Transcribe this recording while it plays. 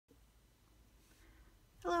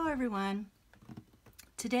everyone.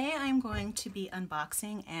 Today I'm going to be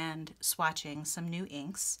unboxing and swatching some new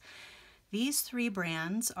inks. These three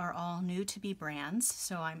brands are all new to be brands,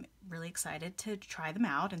 so I'm really excited to try them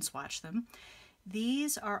out and swatch them.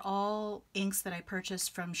 These are all inks that I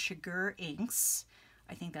purchased from Shigure Inks.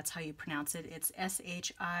 I think that's how you pronounce it. It's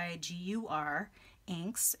S-H-I-G-U-R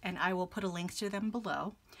Inks, and I will put a link to them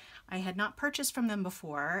below. I had not purchased from them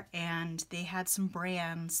before, and they had some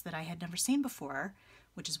brands that I had never seen before,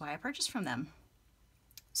 which is why I purchased from them.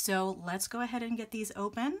 So let's go ahead and get these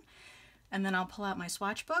open, and then I'll pull out my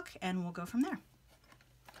swatch book and we'll go from there.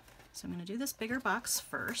 So I'm going to do this bigger box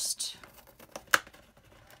first.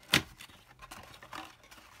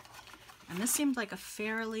 And this seemed like a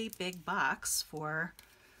fairly big box for,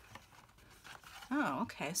 oh,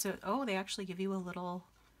 okay, so, oh, they actually give you a little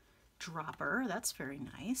dropper. That's very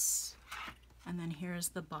nice. And then here's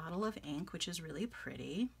the bottle of ink, which is really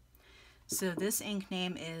pretty. So this ink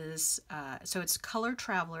name is, so it's Color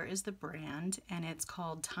Traveler is the brand, and it's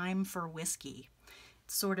called Time for Whiskey.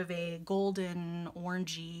 It's sort of a golden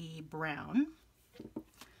orangey brown.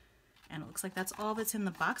 And it looks like that's all that's in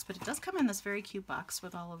the box, but it does come in this very cute box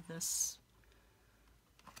with all of this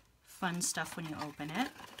fun stuff when you open it.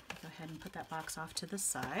 Go ahead and put that box off to the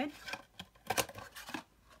side.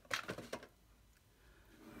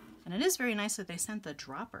 And it is very nice that they sent the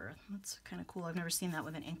dropper. That's kind of cool. I've never seen that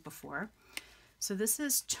with an ink before. So this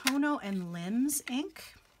is Tono and Limbs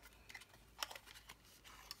ink.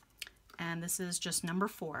 And this is just number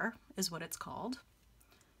 4 is what it's called.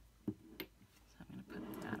 So I'm going to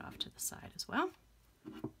put that off to the side as well.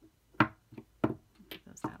 It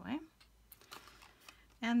goes that way.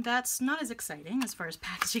 And that's not as exciting as far as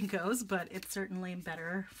packaging goes, but it's certainly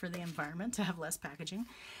better for the environment to have less packaging.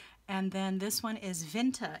 And then this one is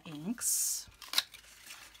Vinta Inks.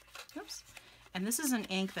 Oops. And this is an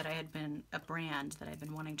ink that a brand that I've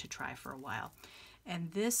been wanting to try for a while.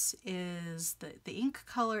 And this is, the ink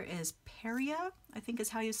color is Perya, I think is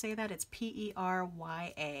how you say that. It's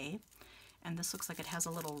P-E-R-Y-A. And this looks like it has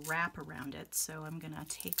a little wrap around it, so I'm gonna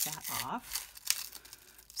take that off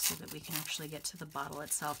so that we can actually get to the bottle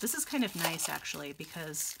itself. This is kind of nice actually,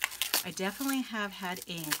 because I definitely have had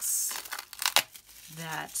inks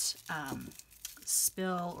that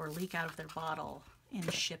spill or leak out of their bottle in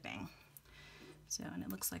shipping. So, and it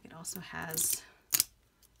looks like it also has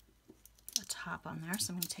a top on there,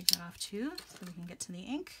 so I'm going to take that off too so we can get to the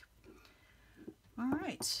ink. All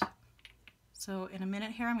right, so in a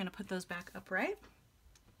minute here I'm going to put those back upright.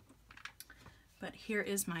 But here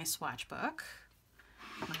is my swatch book,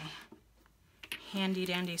 my handy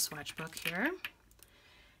dandy swatch book here,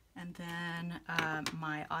 and then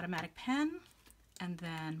my automatic pen, and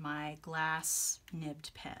then my glass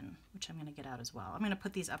nibbed pen, which I'm going to get out as well. I'm going to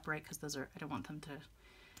put these upright because those are, I don't want them to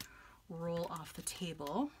roll off the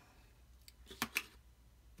table.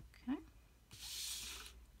 Okay.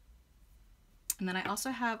 And then I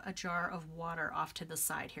also have a jar of water off to the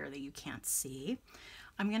side here that you can't see.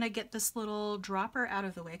 I'm going to get this little dropper out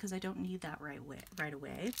of the way because I don't need that right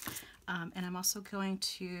away. And I'm also going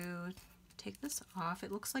to take this off.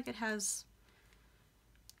 It looks like it has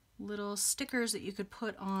little stickers that you could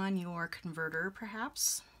put on your converter,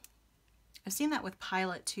 perhaps. I've seen that with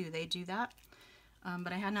Pilot too, they do that,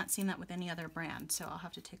 but I had not seen that with any other brand, so I'll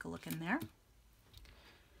have to take a look in there.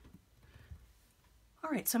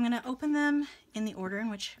 All right, so I'm going to open them in the order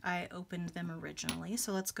in which I opened them originally.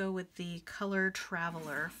 So let's go with the Color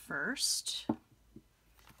Traveler first. I'm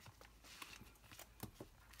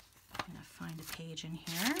going to find a page in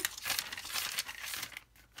here.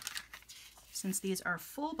 Since these are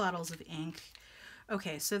full bottles of ink.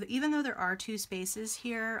 Okay, so even though there are 2 spaces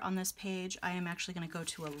here on this page, I am actually going to go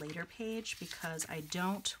to a later page because I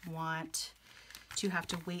don't want to have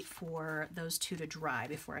to wait for those 2 to dry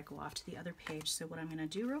before I go off to the other page. So what I'm going to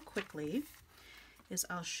do real quickly is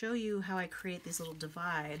I'll show you how I create these little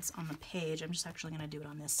divides on the page. I'm just actually going to do it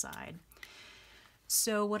on this side.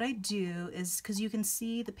 So what I do is, because you can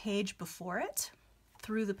see the page before it,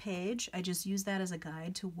 through the page, I just use that as a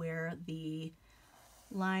guide to where the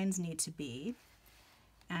lines need to be.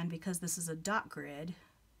 And because this is a dot grid,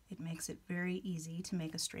 it makes it very easy to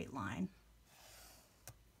make a straight line.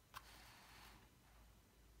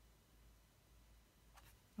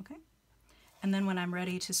 Okay. And then when I'm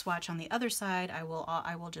ready to swatch on the other side, I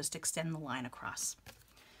will just extend the line across.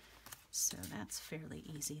 So that's fairly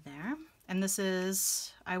easy there. And this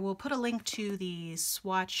is, I will put a link to the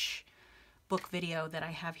swatch book video that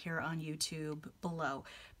I have here on YouTube below,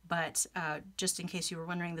 but just in case you were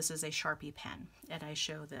wondering, this is a Sharpie pen, and I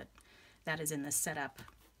show that that is in the setup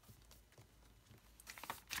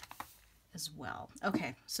as well.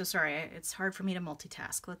 Okay, so sorry, it's hard for me to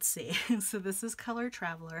multitask. Let's see. So this is Color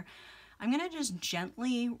Traveler. I'm gonna just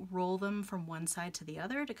gently roll them from one side to the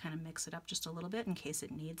other to kind of mix it up just a little bit in case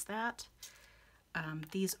it needs that.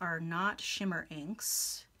 These are not shimmer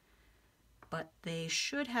inks, but they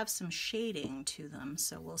should have some shading to them,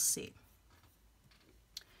 so we'll see.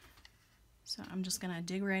 So I'm just gonna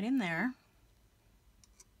dig right in there.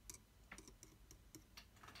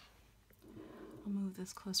 I'll move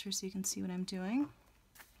this closer so you can see what I'm doing.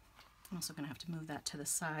 I'm also gonna have to move that to the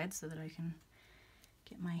side so that I can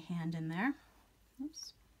get my hand in there.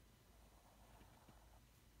 Oops.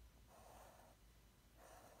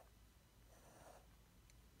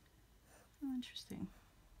 Oh, interesting.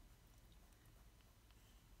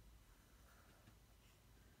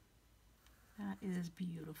 That is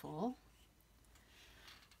beautiful.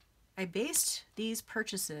 I based these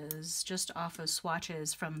purchases just off of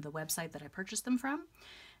swatches from the website that I purchased them from,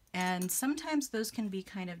 and sometimes those can be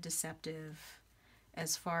kind of deceptive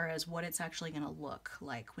as far as what it's actually going to look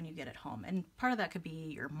like when you get it home. And part of that could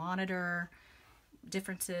be your monitor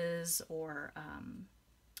differences or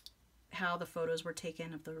how the photos were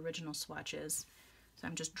taken of the original swatches. So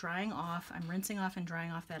I'm just drying off, I'm rinsing off and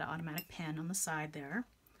drying off that automatic pen on the side there.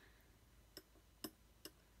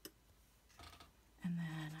 And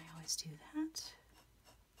then I always do that.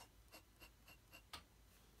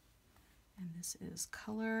 And this is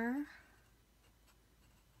Color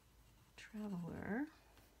Traveler.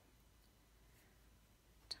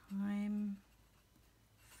 Time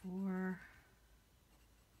for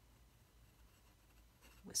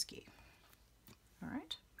whiskey. All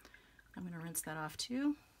right, I'm going to rinse that off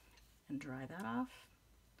too and dry that off.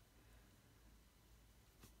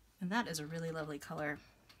 And that is a really lovely color.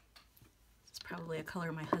 It's probably a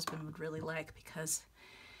color my husband would really like because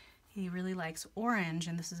he really likes orange,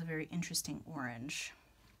 and this is a very interesting orange.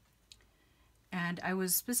 And I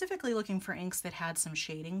was specifically looking for inks that had some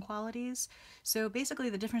shading qualities. So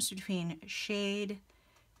basically the difference between shade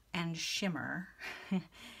and shimmer.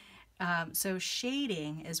 So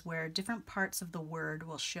shading is where different parts of the word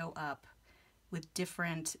will show up with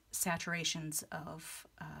different saturations of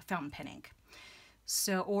fountain pen ink.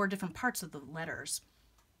 So, or different parts of the letters.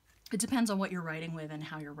 It depends on what you're writing with and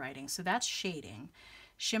how you're writing. So that's shading.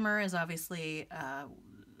 Shimmer is obviously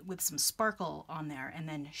with some sparkle on there, and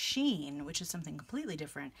then sheen, which is something completely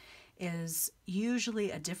different, is usually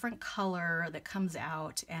a different color that comes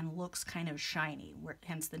out and looks kind of shiny,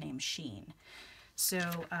 hence the name sheen. So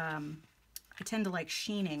I tend to like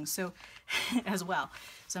sheening so as well.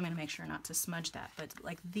 So I'm going to make sure not to smudge that. But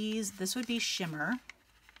like these, this would be shimmer.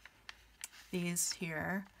 These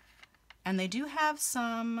here. And they do have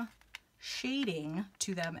some shading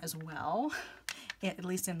to them as well, at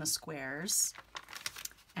least in the squares.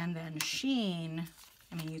 And then sheen,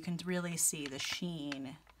 I mean, you can really see the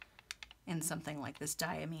sheen in something like this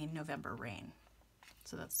Diamine November Rain.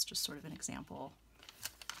 So that's just sort of an example.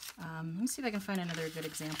 Let me see if I can find another good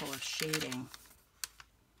example of shading.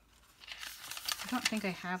 I don't think I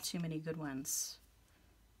have too many good ones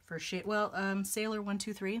for shade. Well, Sailor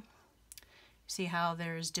 123. See how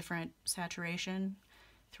there's different saturation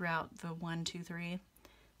throughout the 1, 2, 3.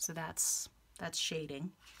 So that's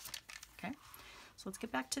shading. Okay. So let's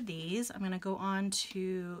get back to these. I'm going to go on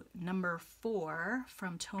to number 4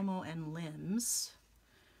 from Tomo and Limbs.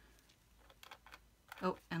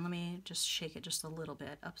 Oh, and let me just shake it just a little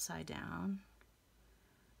bit upside down.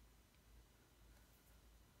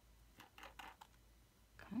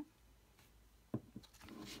 Okay.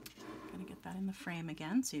 Gotta get that in the frame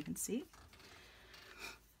again so you can see.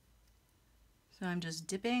 So I'm just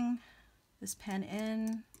dipping this pen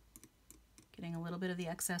in, getting a little bit of the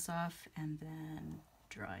excess off, and then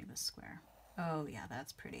drawing the square. Oh yeah,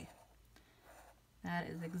 that's pretty. That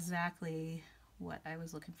is exactly what I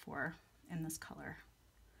was looking for in this color.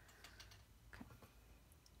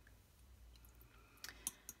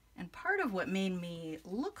 And part of what made me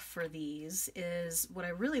look for these is what I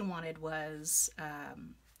really wanted was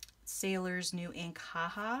Sailor's new ink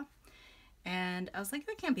Haha. And I was like,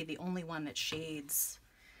 that can't be the only one that shades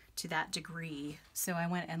to that degree. So I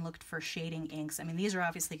went and looked for shading inks. I mean, these are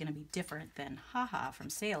obviously going to be different than Haha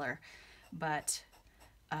from Sailor, but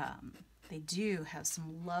they do have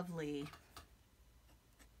some lovely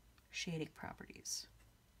shading properties.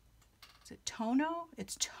 Is it Tono?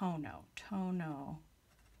 It's Tono. Tono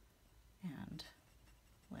and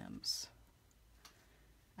Limbs.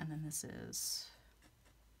 And then this is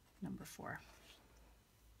number 4.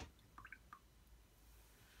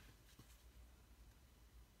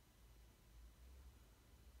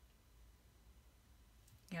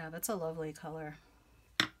 Yeah, that's a lovely color.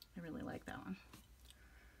 I really like that one.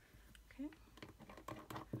 Okay.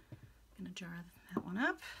 jar that one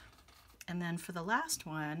up. And then for the last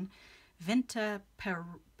one, Vinta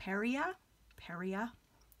Peria,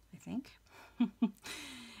 I think. And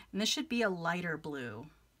this should be a lighter blue.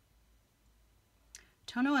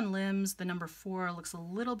 Tono and Limbs, the number 4, looks a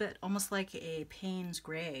little bit almost like a Payne's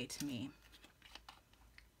Gray to me,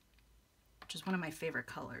 which is one of my favorite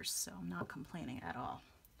colors, so I'm not complaining at all.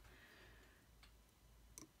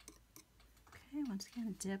 Okay, once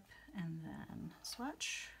again, dip and then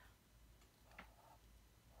swatch.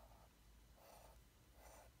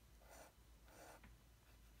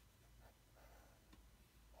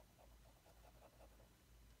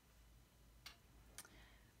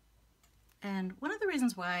 And one of the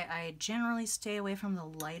reasons why I generally stay away from the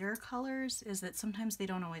lighter colors is that sometimes they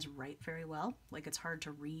don't always write very well. Like it's hard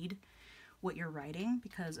to read what you're writing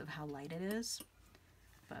because of how light it is.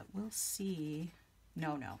 But we'll see.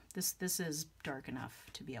 No, this is dark enough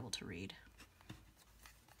to be able to read.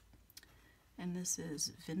 And this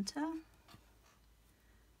is Vinta. And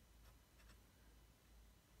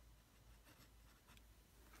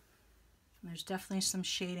there's definitely some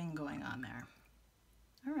shading going on there.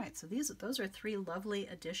 All right, so those are 3 lovely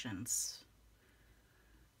additions.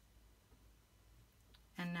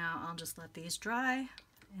 And now I'll just let these dry,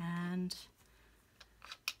 and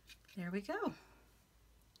there we go.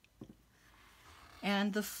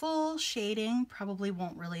 And the full shading probably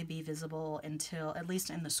won't really be visible until, at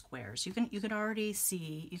least in the squares. You can already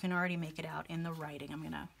see, you can already make it out in the writing. I'm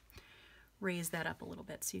gonna raise that up a little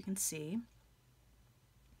bit so you can see.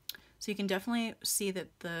 So you can definitely see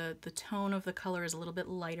that the tone of the color is a little bit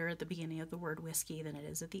lighter at the beginning of the word whiskey than it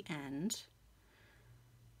is at the end.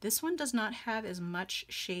 This one does not have as much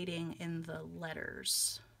shading in the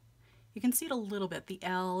letters. You can see it a little bit. The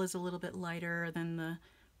L is a little bit lighter than the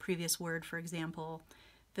previous word, for example.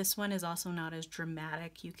 This one is also not as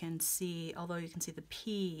dramatic. You can see, although you can see the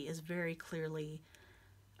P is very clearly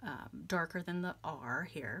darker than the R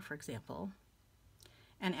here, for example.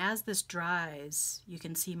 And as this dries, you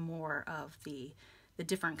can see more of the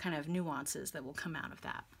different kind of nuances that will come out of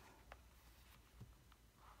that.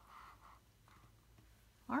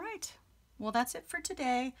 All right, well, that's it for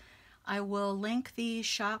today. I will link the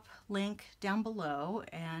shop link down below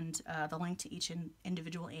and the link to each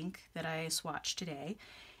individual ink that I swatched today.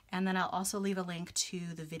 And then I'll also leave a link to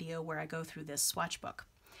the video where I go through this swatch book.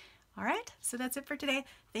 All right, so that's it for today.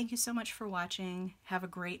 Thank you so much for watching. Have a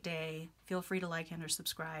great day. Feel free to like and or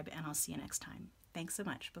subscribe, and I'll see you next time. Thanks so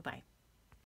much. Bye-bye.